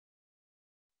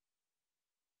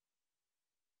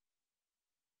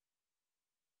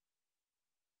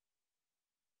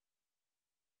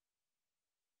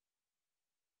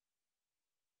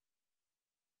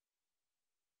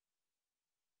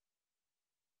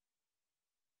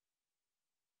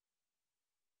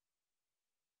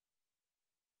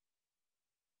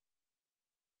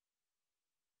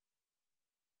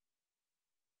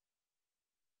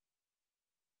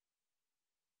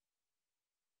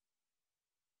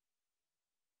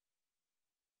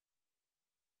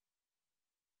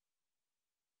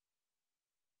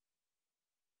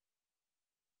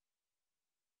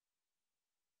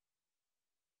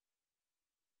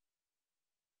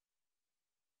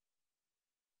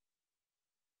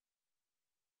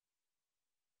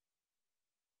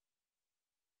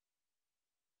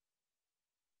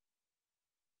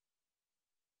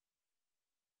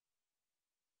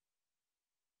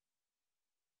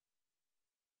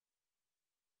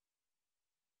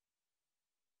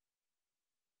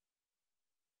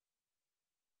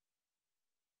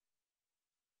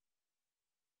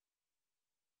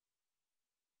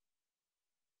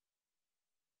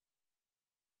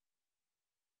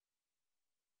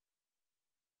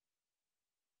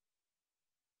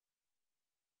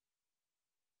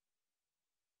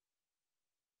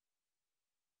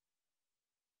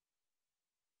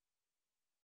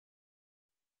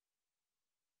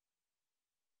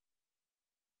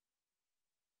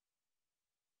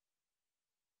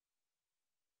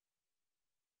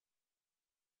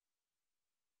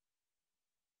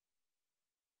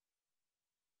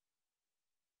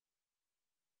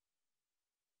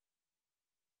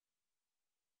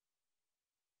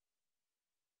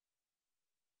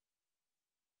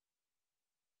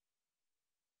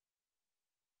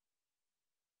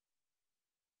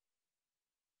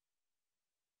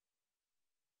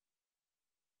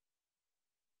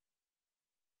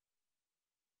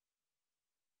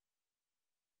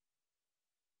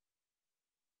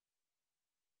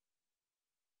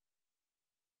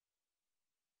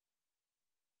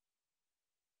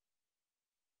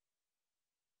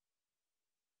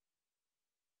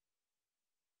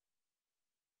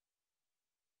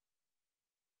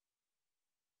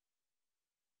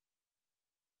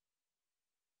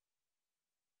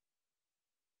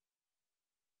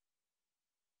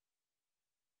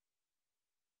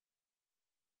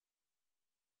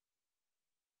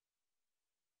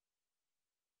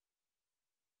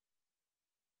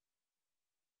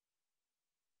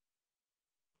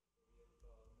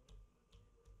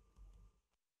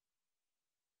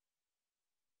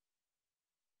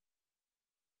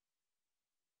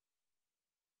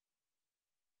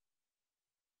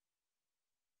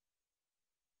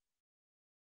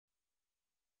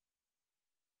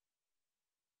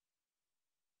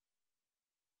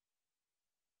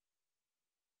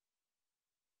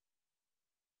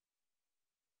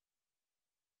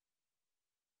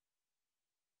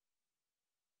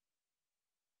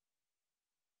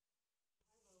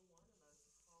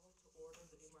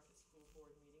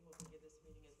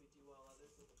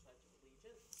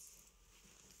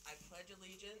I pledge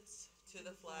allegiance to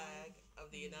the flag of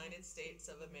the United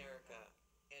States of America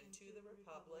and to the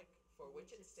republic for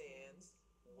which it stands,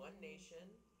 one nation,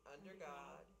 under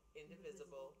God,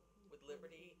 indivisible, with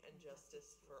liberty and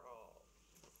justice for all.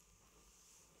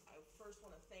 I first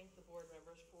want to thank the board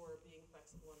members for being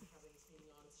flexible and having this meeting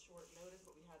on short notice,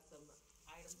 but we had some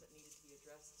items that needed to be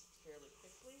addressed fairly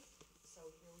quickly.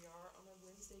 So here we are on a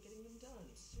Wednesday getting them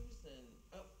done. Susan,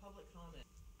 public comment.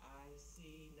 I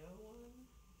see no one.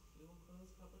 We will close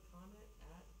public comment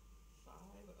at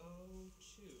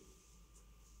 5:02.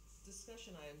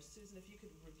 Discussion items. Susan, if you could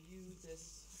review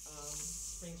this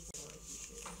spring sport, I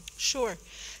appreciate it. Sure.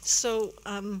 So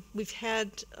we've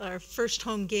had our first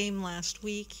home game last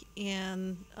week,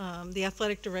 and the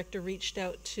athletic director reached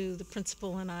out to the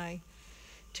principal and I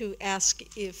to ask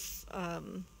if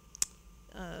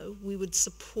we would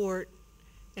support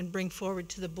and bring forward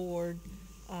to the board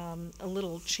a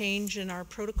little change in our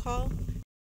protocol.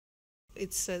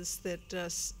 It says that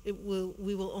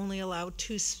we will only allow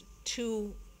two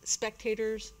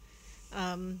spectators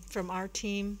from our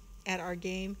team at our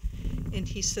game, and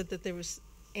he said that there was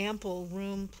ample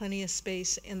room, plenty of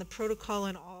space, and the protocol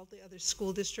in all the other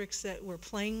school districts that we're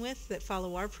playing with that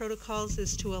follow our protocols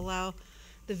is to allow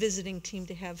the visiting team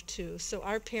to have two. So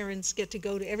our parents get to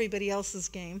go to everybody else's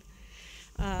game,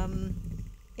 and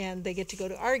they get to go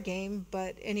to our game,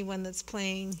 but anyone that's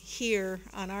playing here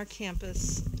on our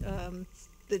campus,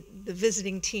 the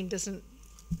visiting team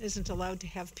isn't allowed to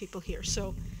have people here.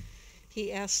 So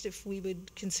he asked if we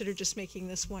would consider just making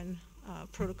this one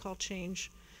protocol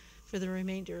change for the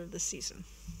remainder of the season.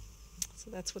 So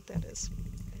that's what that is.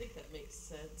 I think that makes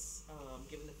sense,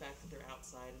 given the fact that they're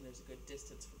outside and there's a good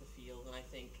distance for the field. And I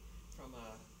think from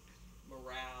a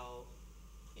morale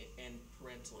and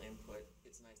parental input,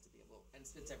 it's nice to be able, and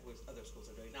since other schools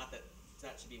are doing, not that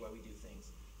that should be why we do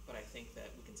things, but I think that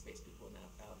we can space people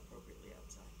out appropriately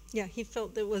outside. Yeah, he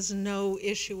felt there was no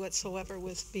issue whatsoever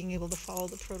with being able to follow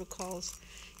the protocols.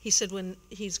 He said when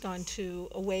he's gone to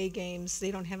away games,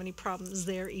 they don't have any problems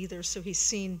there either. So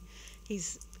he's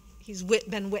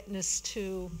been witness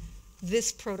to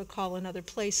this protocol in other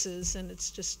places, and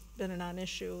it's just been a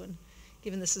non-issue. And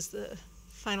given this is the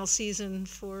final season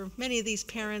for many of these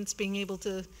parents, being able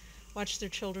to watch their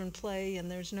children play,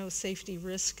 and there's no safety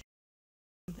risk.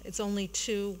 It's only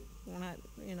two. We're not,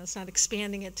 it's not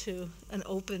expanding it to an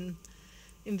open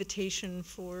invitation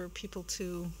for people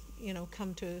to,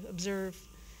 come to observe.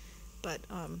 But,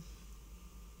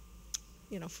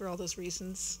 for all those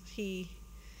reasons, he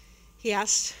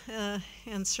asked,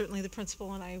 and certainly the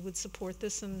principal and I would support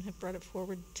this and have brought it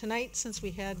forward tonight since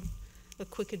we had a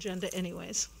quick agenda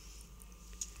anyways.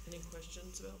 Any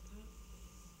questions about that?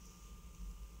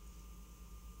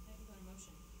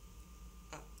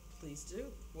 Please do.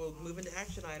 We'll move into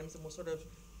action items and we'll sort of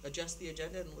adjust the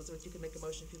agenda. And Elizabeth, you can make a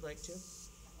motion if you'd like to.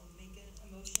 I'll make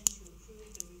a motion to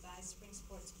approve the revised spring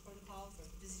sports protocol for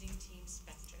visiting team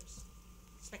spectators.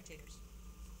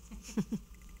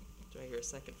 Do I hear a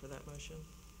second for that motion?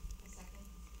 A second.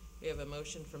 We have a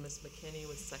motion from Ms. McKinney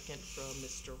with second from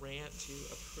Mr. Rant to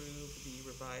approve the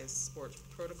revised sports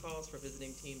protocols for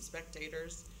visiting team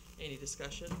spectators. Any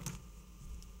discussion?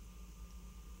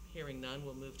 Hearing none,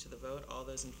 we'll move to the vote. All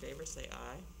those in favor say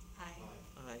aye. Aye.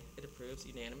 Aye. It approves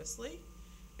unanimously.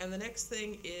 And the next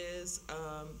thing is,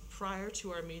 prior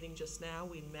to our meeting just now,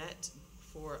 we met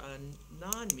for a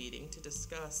non-meeting to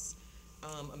discuss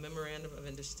a memorandum of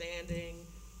understanding,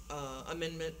 a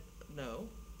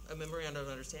memorandum of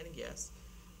understanding, yes,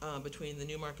 between the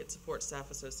Newmarket Support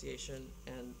Staff Association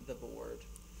and the board.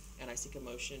 And I seek a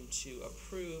motion to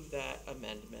approve that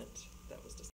amendment that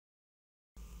was discussed.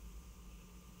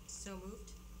 So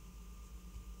moved.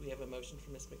 We have a motion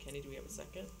from Ms. McKinney. Do we have a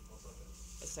second? I'll second.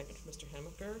 A second from Mr.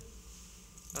 Hemaker.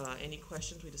 Any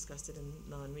questions? We discussed it in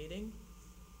non-meeting.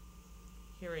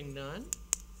 Hearing none,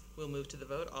 we'll move to the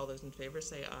vote. All those in favor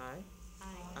say aye.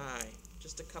 Aye. Aye.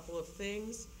 Just a couple of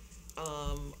things.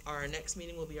 Our next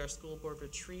meeting will be our school board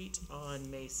retreat on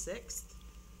May 6th.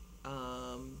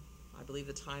 I believe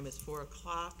the time is 4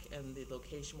 o'clock and the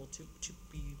location will to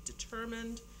be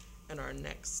determined. And our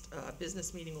next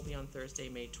business meeting will be on Thursday,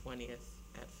 May 20th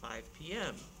at 5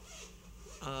 p.m.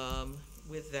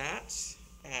 With that,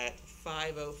 at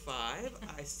 5:05,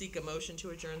 I seek a motion to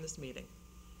adjourn this meeting.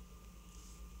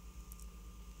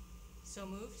 So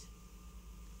moved.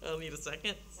 I'll need a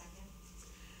second. Second.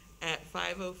 At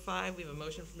 5:05, we have a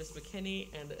motion from Ms. McKinney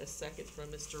and a second from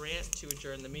Mr. Rant to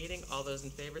adjourn the meeting. All those in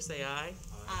favor say aye.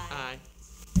 Aye. Aye.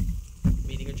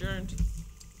 Meeting adjourned.